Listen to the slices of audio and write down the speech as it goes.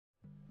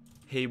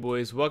Hey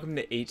boys, welcome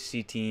to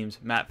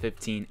HCTeams Map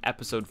 15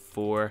 episode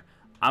 4.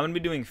 I'm going to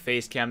be doing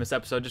FACECAM this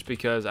episode just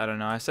because, I don't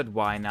know, I said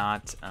why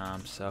not.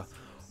 So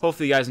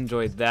hopefully you guys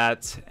enjoyed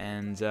that,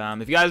 and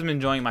if you guys have been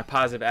enjoying my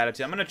positive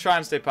attitude, I'm going to try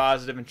and stay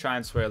positive and try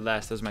and swear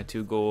less. Those are my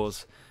 2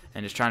 goals,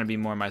 and just trying to be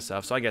more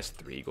myself, so I guess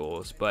 3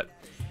 goals. But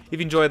if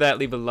you enjoy that,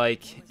 leave a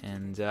like,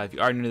 and if you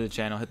are new to the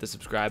channel, hit the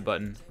subscribe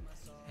button,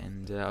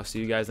 and I'll see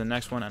you guys in the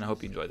next one, and I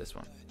hope you enjoy this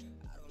one.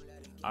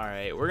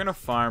 Alright, we're gonna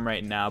farm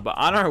right now, but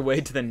on our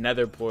way to the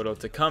nether portal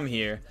to come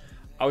here,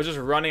 I was just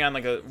running on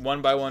like a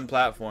 1x1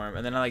 platform,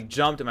 and then I like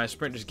jumped and my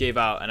sprint just gave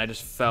out, and I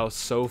just fell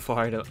so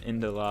far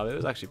into lava. It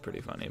was actually pretty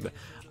funny, but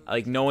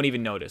like no one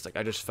even noticed. Like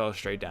I just fell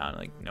straight down,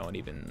 like no one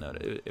even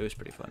noticed. It was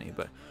pretty funny.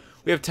 But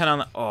we have 10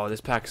 online. Oh, this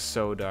pack's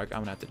so dark.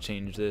 I'm gonna have to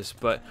change this.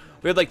 But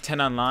we had like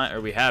 10 online, or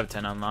we have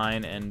 10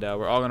 online, and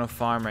we're all gonna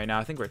farm right now.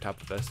 I think we're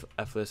top of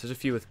F list. There's a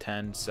few with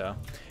 10, so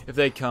if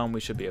they come, we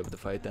should be able to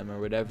fight them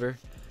or whatever.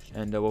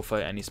 And we'll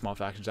fight any small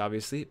factions,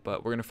 obviously,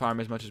 but we're going to farm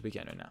as much as we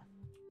can right now.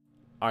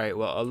 Alright,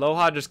 well,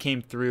 Aloha just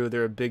came through.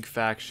 They're a big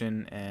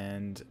faction,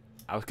 and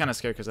I was kind of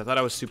scared because I thought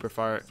I was super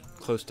far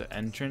close to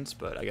entrance,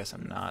 but I guess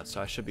I'm not, so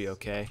I should be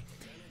okay.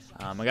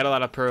 I got a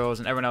lot of pearls,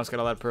 and everyone else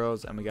got a lot of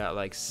pearls, and we got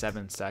like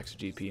 7 stacks of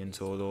GP in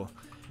total,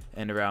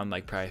 and around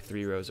like probably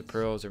 3 rows of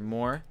pearls or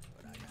more.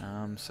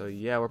 So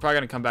yeah, we're probably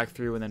going to come back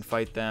through and then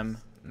fight them.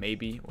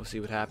 Maybe. We'll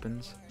see what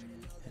happens.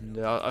 And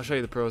I'll show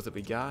you the pearls that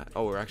we got.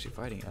 Oh, we're actually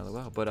fighting,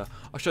 lol. But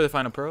I'll show you the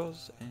final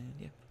pearls, and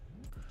yeah.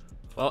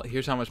 Well,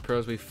 here's how much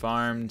pearls we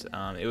farmed.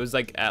 It was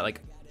like at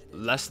like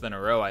less than a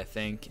row, I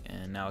think,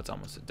 and now it's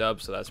almost a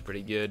dub, so that's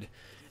pretty good.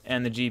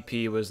 And the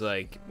GP was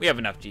like, we have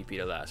enough GP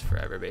to last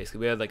forever,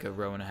 basically. We had like a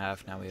row and a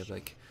half. Now we have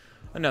like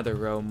another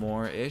row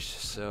more-ish.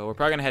 So we're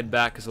probably going to head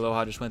back because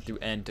Aloha just went through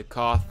end to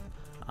Koth.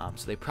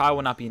 So they probably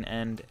will not be an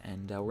end,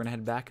 and we're going to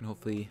head back and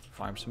hopefully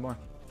farm some more.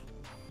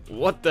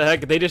 What the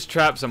heck? They just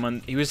trapped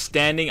someone. He was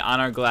standing on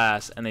our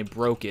glass, and they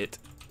broke it,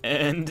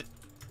 and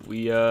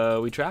we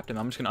trapped him.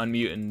 I'm just gonna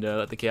unmute and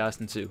let the chaos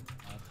ensue.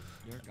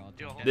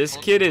 This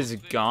kid is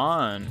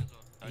gone.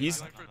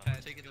 He's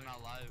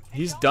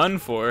done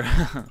for.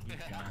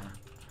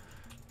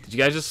 Did you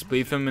guys just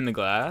spleef him in the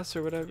glass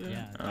or whatever?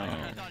 Yeah. Oh.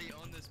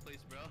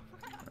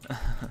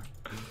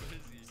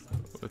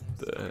 What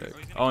the heck?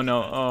 Oh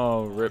no!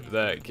 Oh, rip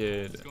that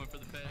kid.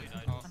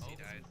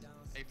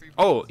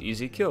 Oh,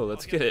 easy kill.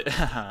 Let's get it.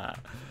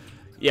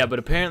 Yeah, but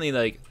apparently,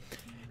 like,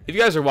 if you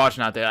guys are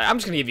watching out there, I'm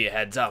just gonna give you a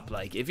heads up.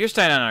 Like, if you're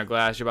standing on our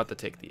glass, you're about to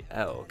take the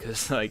L,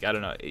 cause like I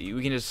don't know,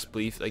 we can just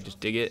spleef, like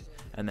just dig it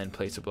and then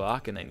place a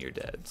block and then you're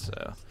dead.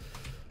 So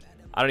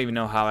I don't even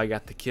know how I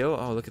got the kill.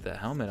 Oh, look at that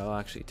helmet. I'll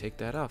actually take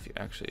that off.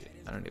 Actually,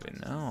 I don't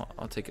even know.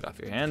 I'll take it off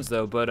your hands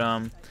though. But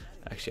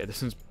actually,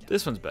 yeah,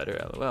 this one's better.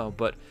 LOL.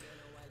 But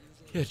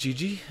yeah,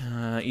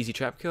 GG. Easy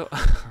trap kill.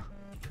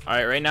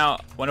 Alright, right now,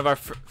 one of our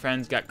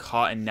friends got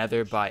caught in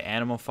nether by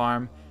Animal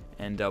Farm,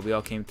 and we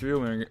all came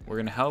through, and we're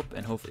going to help,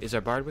 and hopefully, is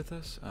our bard with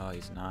us? Oh,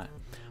 he's not.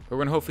 But we're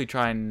going to hopefully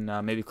try and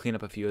maybe clean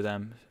up a few of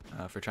them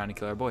for trying to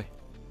kill our boy.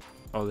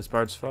 Oh, this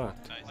bard's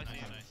fucked. Nice.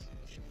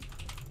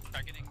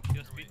 Kraken,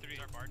 you'll speed 3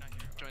 our bard not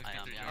here. I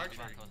am, yeah.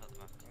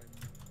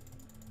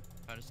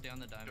 Try to stay on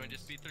the diamond. Join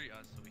just speed 3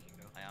 us so we can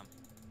go. I am.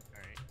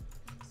 Alright.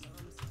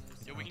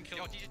 Yo, we can kill.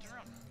 Yo, DJ, turn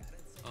around.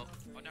 Oh,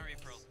 now we're in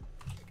pro.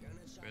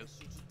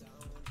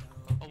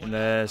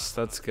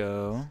 Let's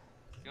go.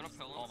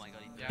 Oh my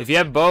god. If you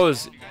have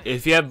bows,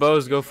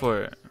 go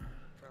for it.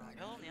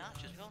 Fill in the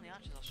archers,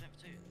 I'll shoot him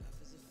too.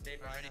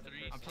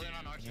 I'm pulling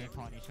on archers. They're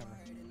pulling each other.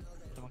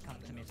 Someone come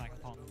to me so I can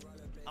pull them.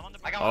 I'm on the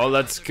Oh,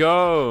 let's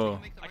go.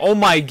 Oh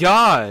my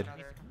god.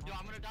 Yo,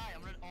 I'm gonna die.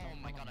 Oh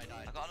my god, I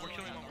died. We're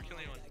killing one.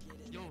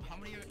 Yo, how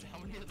many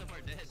of them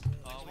are dead?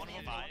 One of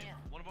them died.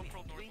 One of them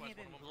from northwest.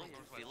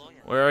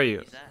 Where are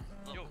you?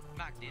 Yo,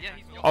 Max. Yeah,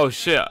 he's. Oh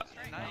shit.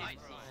 Nice.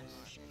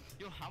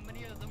 Yo, how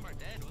many of them are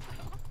dead? What the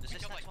hell? There's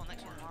this next one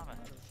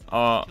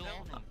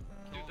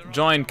lava.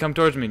 Join. Come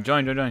towards me.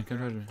 Join. Come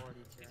towards me.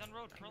 He's on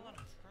road. Pearl on.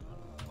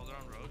 Oh, they're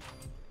on road.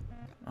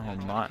 Oh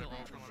my.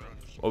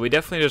 Well, we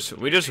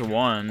just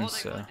won.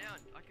 So.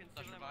 I can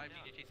slash revive.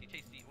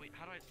 Wait,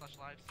 how do I slash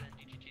live? Send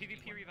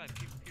PvP revive.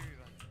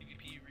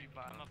 PvP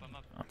revive. I'm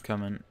up. I'm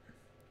coming.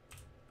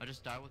 I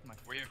just died with my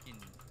freaking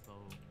bow.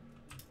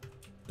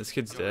 This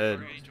kid's dead.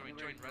 Join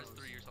res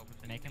 3 yourself.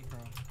 Make him pro.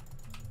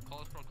 Call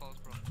us pro.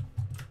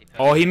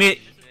 Oh, he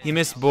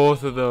missed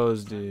both of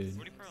those,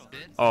 dude.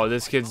 Oh,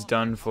 this kid's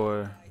done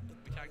for.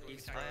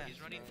 He's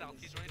running south.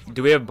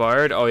 Do we have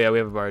bard? Oh yeah, we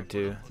have a bard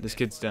too. This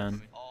kid's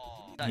done.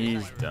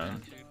 He's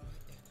done.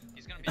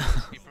 He's gonna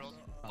be pro.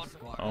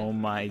 Oh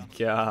my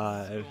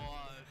god.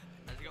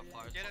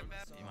 Get him,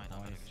 man. You might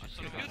not.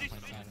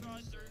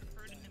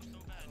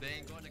 They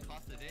ain't going to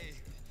Koth today.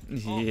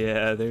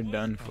 Yeah, they're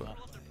done for.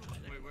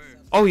 Wait, where?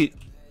 Oh, I'm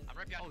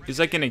right behind you. he's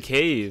like in a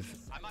cave.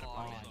 I'm on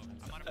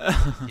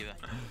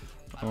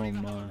Oh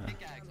my. Oh,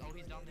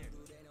 he's down there.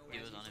 He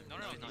was on him. No,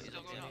 he's not. He's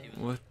up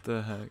there. What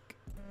the heck?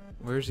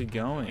 Where's he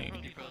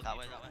going? That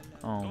way.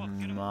 Oh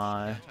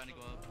my.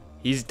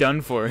 He's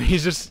done for.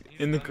 He's just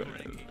in the corner.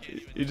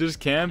 He's just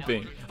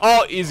camping.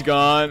 Oh, he's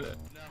gone.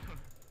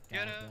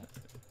 Get Yeah, him.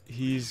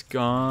 He's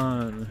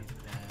gone.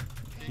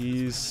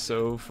 He's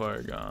so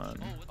far gone.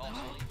 Oh, what the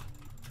hell?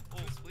 Oh,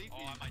 sleepy.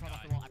 I crawled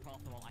off the wall. I crawled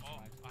off the wall. I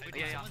survived.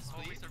 Yeah, yeah.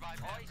 Oh, We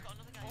survived. Oh, he's got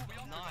another guy. Oh, we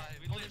all No.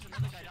 survived. Oh, there's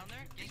another guy down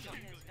there. There's a guy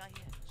here.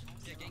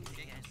 Yeah, gangs.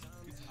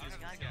 This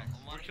guy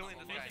We're killing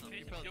this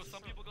guy. Yo,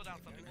 some people go down.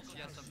 Some people go down.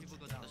 Yeah, some people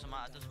go down. Doesn't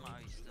matter,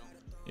 he's still.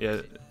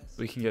 Yeah,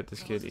 we can get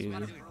this kid easy.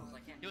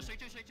 Yo, straight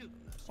two.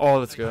 Oh,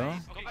 let's go.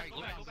 Go back.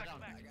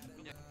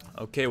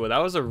 Okay, well that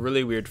was a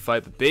really weird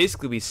fight, but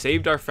basically we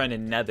saved our friend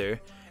in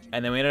Nether,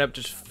 and then we ended up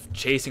just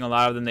chasing a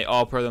lot of them. They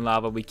all poured in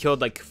lava. We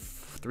killed like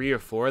 3 or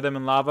 4 of them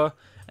in lava,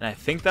 and I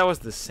think that was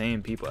the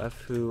same people.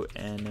 F-Who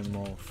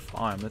Animal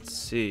Farm. Let's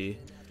see.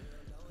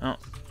 Oh,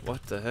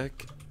 what the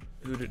heck?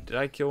 Did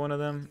I kill one of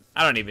them?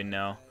 I don't even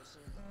know.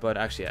 But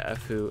actually, yeah,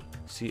 F-Who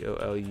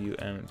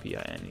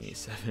COLUMBINE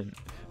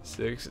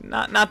 76.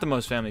 Not the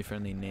most family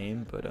friendly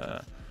name,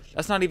 but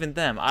that's not even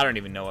them. I don't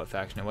even know what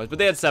faction it was, but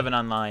they had 7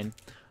 online.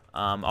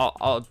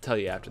 I'll tell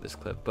you after this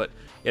clip, but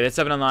yeah, they had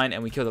 7 online,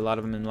 and we killed a lot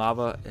of them in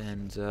lava,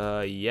 and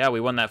yeah, we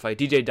won that fight.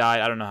 DJ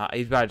died. I don't know how.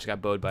 He probably just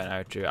got bowed by an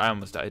archer. I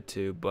almost died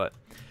too, but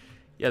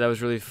yeah, that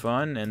was really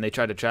fun, and they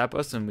tried to trap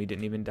us, and we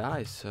didn't even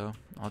die, so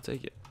I'll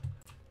take it.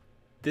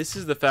 This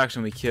is the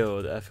faction we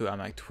killed. F-Who I'm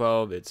like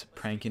 12. It's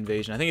Prank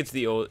Invasion. I think it's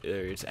the old,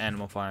 it's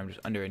Animal Farm, just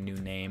under a new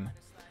name.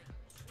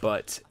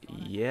 But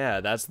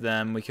yeah, that's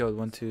them. We killed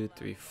 1, 2,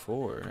 3,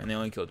 4, and they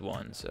only killed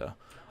 1, so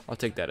I'll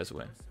take that as a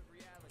win.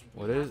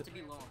 What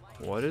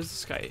is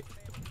this guy?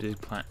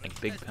 Big plan,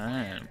 like big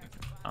plan.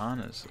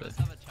 Honestly. Let's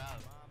have a chat.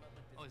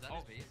 Oh, is that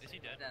his base? Is he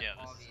dead?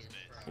 Yeah, this is his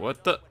base.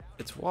 What the?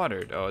 It's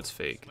watered. Oh, it's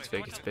fake. It's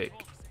fake. It's fake.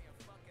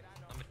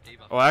 I'm a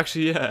diva. Oh,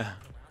 actually, yeah.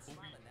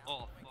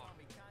 Oh,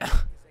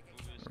 fuck.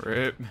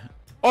 Rip.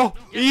 Oh,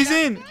 he's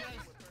in. Let's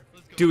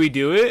go. Do we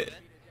do it?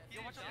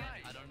 Yo, watch out,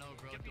 guys. I don't know,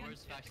 bro.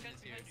 Doors faction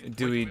is here.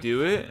 Do we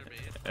do it?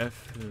 Okay,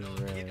 F-Who.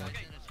 okay, okay, in the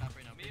chat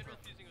right now. Me and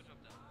refusing to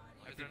jump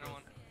down. Is there no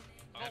one?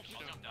 Oh, I'll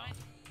jump down.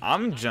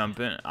 I'm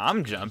jumping.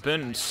 I'm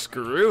jumping.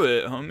 Screw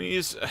it,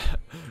 homies.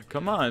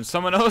 Come on,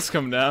 someone else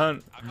come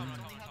down. I'll come.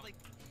 We have like.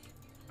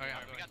 Alright,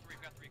 we got three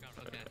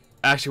guns. Okay.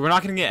 Actually, we're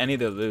not gonna get any of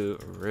the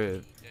loot.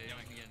 Rip. Yeah,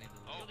 we can get any of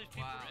those. Oh, there's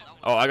people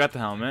in. Oh, I got the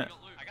helmet.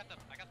 I got the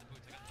boots.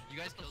 You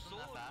guys killed them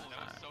that fast? That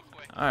was so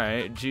quick.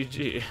 Alright, GG.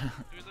 He was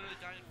literally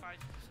dying in 5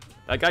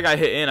 seconds. That guy got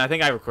hit in. I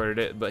think I recorded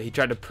it, but he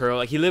tried to pearl.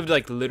 Like, he lived,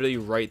 like, literally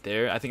right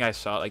there. I think I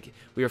saw it. Like,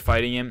 we were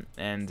fighting him,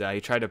 and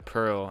he tried to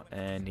pearl,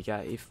 and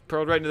he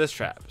pearled right into this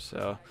trap.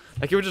 So,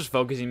 like, he was just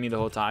focusing me the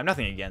whole time.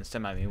 Nothing against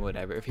him. I mean,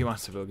 whatever. If he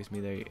wants to focus me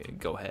there,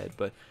 go ahead.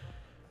 But,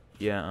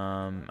 yeah,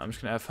 I'm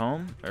just going to F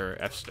home, or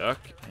F stuck,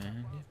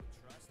 and,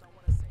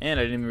 yeah. And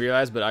I didn't even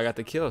realize, but I got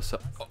the kill, so...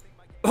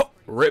 Oh,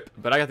 rip.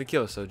 But I got the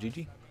kill, so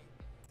GG.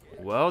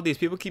 Well, these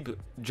people keep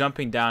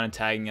jumping down and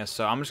tagging us,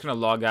 so I'm just going to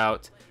log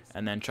out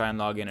and then try and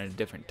log in at a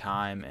different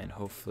time, and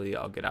hopefully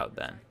I'll get out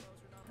then.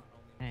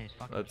 Hey, it's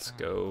fucking Let's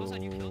strong. Looks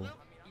like you killed go. him?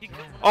 He killed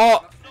him.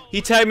 Oh,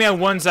 he tagged me on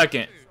 1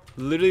 second.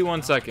 Literally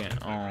 1 second.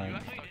 Oh. Really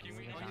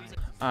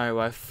Alright, well,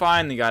 I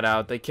finally got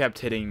out. They kept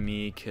hitting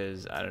me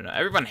because, I don't know.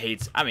 Everyone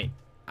hates, I mean,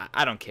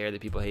 I don't care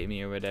that people hate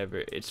me or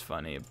whatever. It's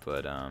funny,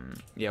 but,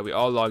 yeah, we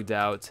all logged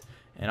out.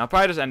 And I'll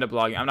probably just end up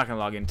logging. I'm not going to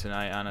log in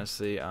tonight,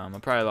 honestly. I'll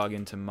probably log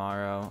in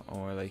tomorrow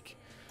or, like,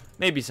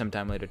 maybe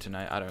sometime later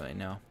tonight. I don't really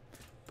know.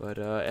 But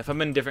if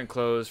I'm in different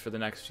clothes for the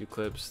next few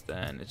clips,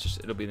 then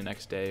it'll be the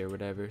next day or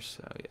whatever.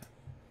 So yeah.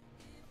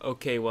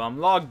 Okay, well I'm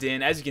logged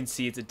in. As you can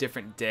see, it's a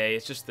different day.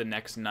 It's just the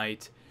next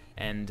night,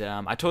 and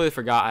I totally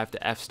forgot I have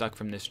to F stuck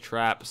from this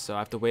trap, so I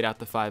have to wait out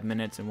the 5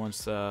 minutes. And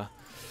once that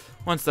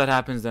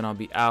happens, then I'll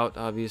be out,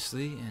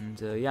 obviously. And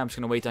yeah, I'm just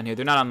gonna wait down here.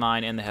 They're not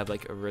online, and they have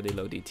like a really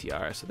low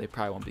DTR, so they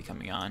probably won't be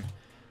coming on.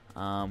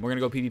 We're gonna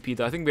go PvP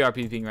though. I think we are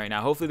PvPing right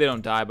now. Hopefully they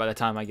don't die by the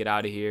time I get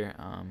out of here.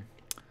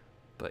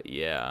 But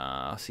yeah,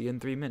 I'll see you in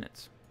 3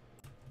 minutes.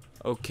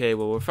 Okay,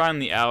 well, we're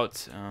finally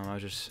out. I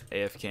was just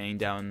AFKing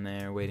down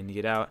there, waiting to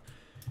get out.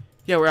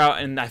 Yeah, we're out,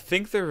 and I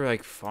think they're,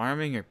 like,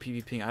 farming or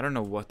PvPing. I don't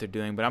know what they're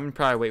doing, but I'm going to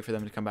probably wait for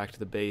them to come back to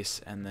the base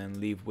and then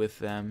leave with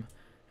them,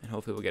 and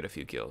hopefully we'll get a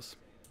few kills.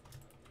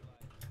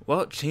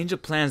 Well, change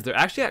of plans. They're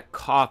actually at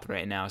Koth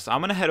right now, so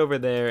I'm going to head over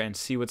there and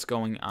see what's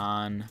going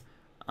on.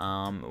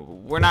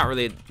 We're not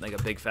really like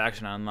a big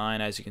faction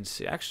online, as you can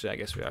see. Actually, I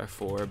guess we are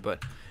 4,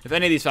 but if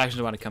any of these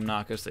factions want to come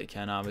knock us, they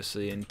can,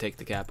 obviously, and take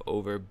the cap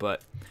over.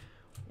 But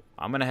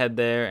I'm going to head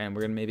there, and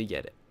we're going to maybe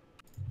get it.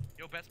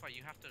 Yo, Best Buy,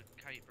 you have to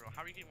kite, bro.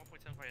 How are you getting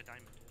 1.75 a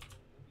diamond?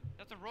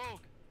 That's a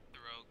rogue. The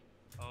rogue.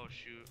 Oh,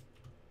 shoot.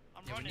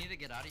 I'm Yeah, we running. need to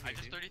get out of here, I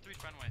just dude. 33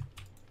 friendway.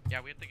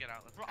 Yeah, we have to get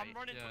out. Let's Bro, I'm kite.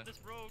 running Yeah. from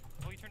this rogue.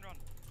 Oh, you turned around.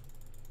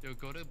 Yo,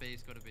 go to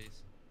base, go to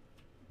base.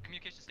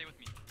 Communication, stay with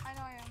me. I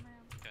know I am.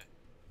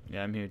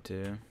 Yeah, I'm here,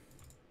 too.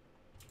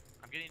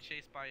 I'm getting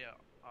chased by a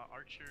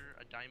archer,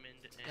 a diamond,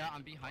 and... Yeah,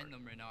 I'm behind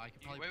them right now. I could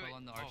probably pull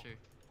on the archer.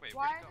 Wait,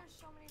 Why where'd are you there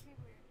so many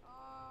people here?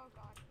 Oh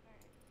god. Alright.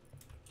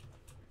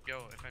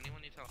 go? Yo, if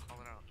anyone needs help, call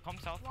it out. Come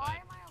south.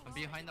 Why am I alone? I'm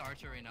behind the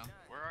archer right now.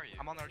 Where are you?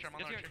 I'm on the archer, I'm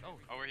on the Yes, archer. here.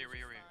 Oh, we're here, we're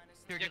here, we're here.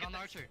 Here, Yeah, get on the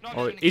that- archer. No,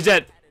 Oh, I'm he's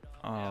dead.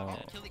 Oh.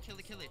 Kill it, kill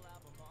it, kill it.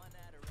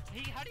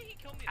 How did he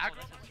kill me? Aggro.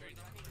 Oh, that's straight.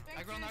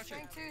 Strength Aggro on two, Archer.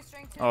 strength two,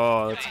 strength two.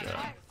 Oh, let's Yeah,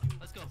 go.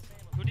 Let's go.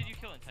 Who did you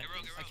kill in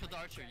I killed the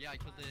Archer. Yeah, I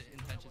killed the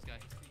intentions guy.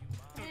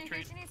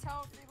 Communication needs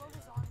help. The rogue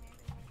is on me.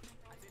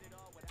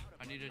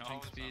 I need to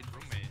drink speed.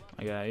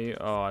 I got you.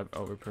 Oh, I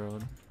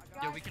overpearled.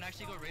 Yo, we can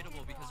actually go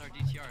raidable because our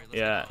DTR. Let's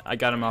Yeah, go. I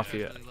got him off Yeah,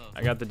 you. it's really low.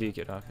 I got the D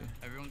kit off you.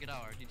 Everyone get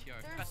out our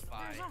DTR. There's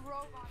a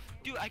rogue on me.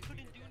 Dude, I couldn't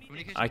do anything.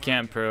 Communication I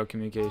can't where? pro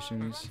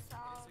communications.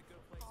 Run south.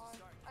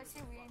 I see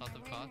we South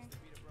of Cod?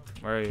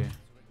 Where are you?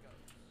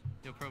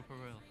 Yo, pro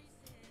real.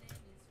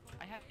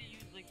 I have to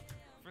use like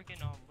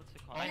freaking what's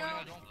it Oh, called? yeah,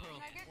 Yo, don't pearl.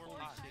 can I get We're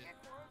cords? hot. Can I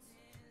get cords?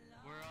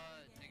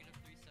 We're negative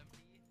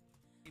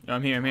 370. No,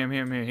 I'm here.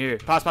 I'm here. Here.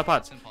 Pots.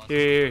 It's impossible.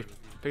 Here.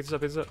 Pick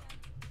this up.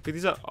 Pick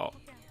these up. Oh,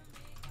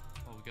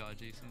 Oh god,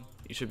 Jason.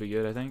 you should be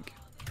good, I think.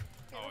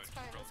 Okay, let's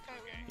fight. Let's fight.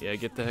 Yeah,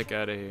 get the heck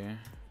out of here.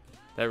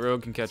 That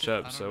rogue can catch I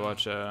up, don't so know.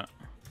 watch out.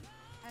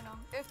 I know.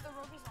 If the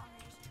rogue is on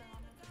me, just turn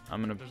on it.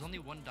 I'm gonna. There's only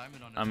one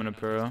diamond on it. I'm gonna right now,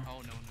 pro. Jason.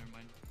 Oh no, never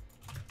mind.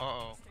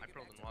 Uh-oh. I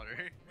pearled in water.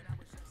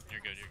 You're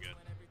good, you're good.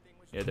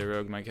 Yeah, the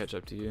rogue might catch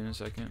up to you in a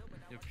second.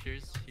 Yo,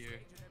 Pierce here.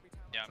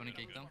 Yeah, Wanna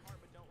gate them?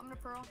 I'm gonna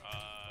pearl.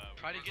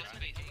 Try to get some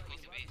base.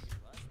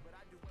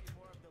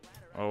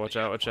 Oh, watch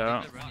out. Watch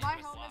out. My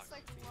helmet's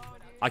like low,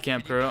 dude. I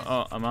can't pro.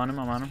 Oh, I'm on him.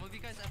 Some of you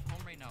guys at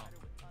home right now,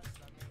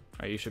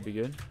 Alright, you should be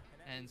good.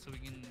 and so we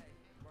can.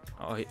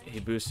 Oh, he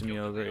boosted me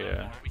over.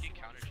 Yeah. We can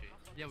counter chase.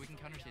 Yeah, we can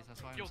counter chase.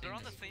 That's why I'm Yo, saying they're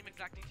on the this. same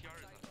exact DTR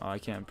as us. Oh, I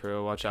can't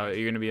pro. Watch out.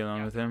 You're gonna be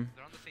alone with him.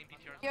 They're on the same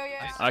DTR as Yo,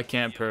 us. yeah. I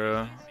can't pro.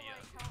 Like, help me.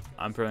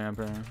 I'm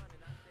proing.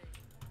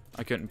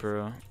 I couldn't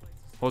pro.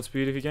 Hold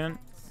speed if you can.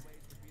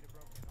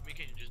 We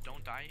can just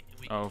don't die. And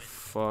we Oh can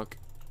fuck.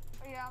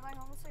 Oh, yeah, my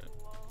helmet's like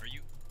low. Are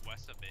you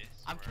west of base?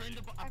 I'm or killing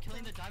are the. I'm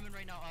killing the diamond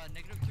right now.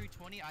 Negative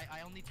 320.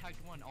 I only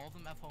tagged one. All of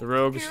them F home. The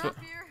rogue is. Here, up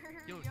here.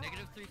 Yo,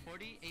 negative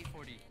 340,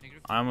 840.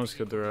 Negative I almost 340,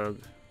 killed the rogue.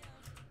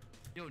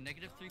 Yo,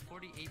 negative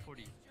 340,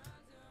 840.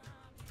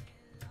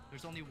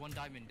 There's only one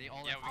diamond. They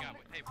all Yeah, F we home.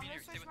 got. Hey, I'm Peter,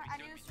 gonna stay switch with my, me. I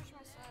Stay need with to me. switch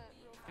my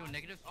set. Yo,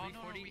 negative Oh,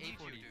 no, 340, we need you,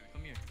 840. dude.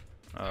 Come here.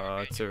 Oh,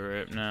 it's a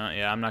rip now.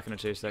 Yeah, I'm not gonna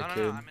chase that No,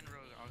 kid. I'm in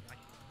rogue. I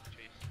can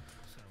chase.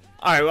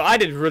 Alright, well, I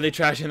did really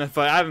trash in the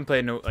fight. I haven't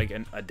played in like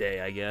a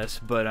day, I guess.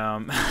 But I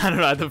don't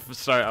know. At the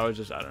start, I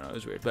don't know. It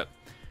was weird. But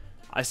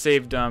I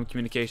saved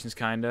communications,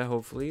 kinda.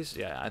 Hopefully, so,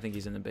 yeah. I think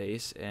he's in the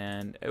base,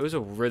 and it was a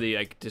really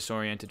like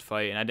disoriented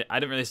fight. And I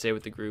didn't really stay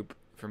with the group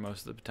for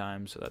most of the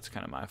time, so that's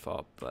kind of my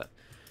fault. But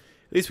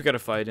at least we got a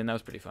fight, and that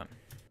was pretty fun.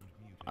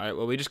 Alright,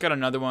 well, we just got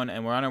another one,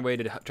 and we're on our way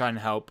to try and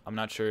help. I'm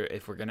not sure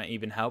if we're gonna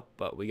even help,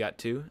 but we got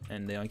two,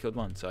 and they only killed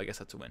one, so I guess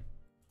that's a win.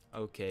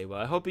 Okay, well,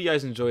 I hope you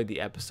guys enjoyed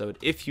the episode.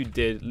 If you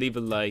did, leave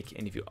a like,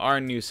 and if you are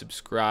new,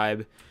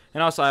 subscribe.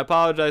 And also, I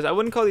apologize. I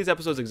wouldn't call these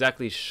episodes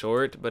exactly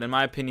short, but in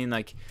my opinion,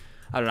 like,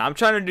 I don't know. I'm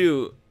trying to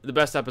do the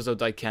best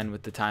episodes I can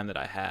with the time that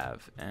I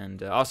have.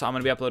 And also, I'm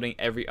going to be uploading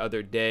every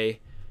other day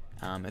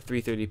at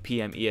 3:30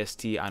 p.m.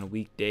 EST on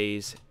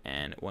weekdays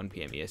and 1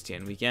 p.m. EST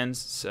on weekends.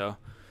 So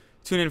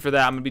tune in for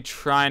that. I'm going to be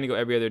trying to go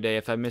every other day.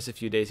 If I miss a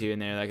few days here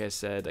and there, like I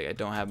said, like I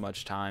don't have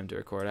much time to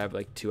record. I have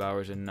like 2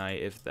 hours a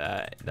night, if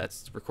that.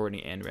 That's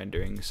recording and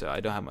rendering, so I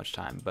don't have much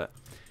time. But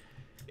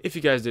if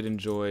you guys did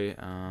enjoy,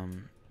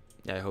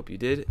 yeah, I hope you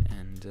did,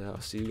 and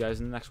I'll see you guys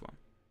in the next one.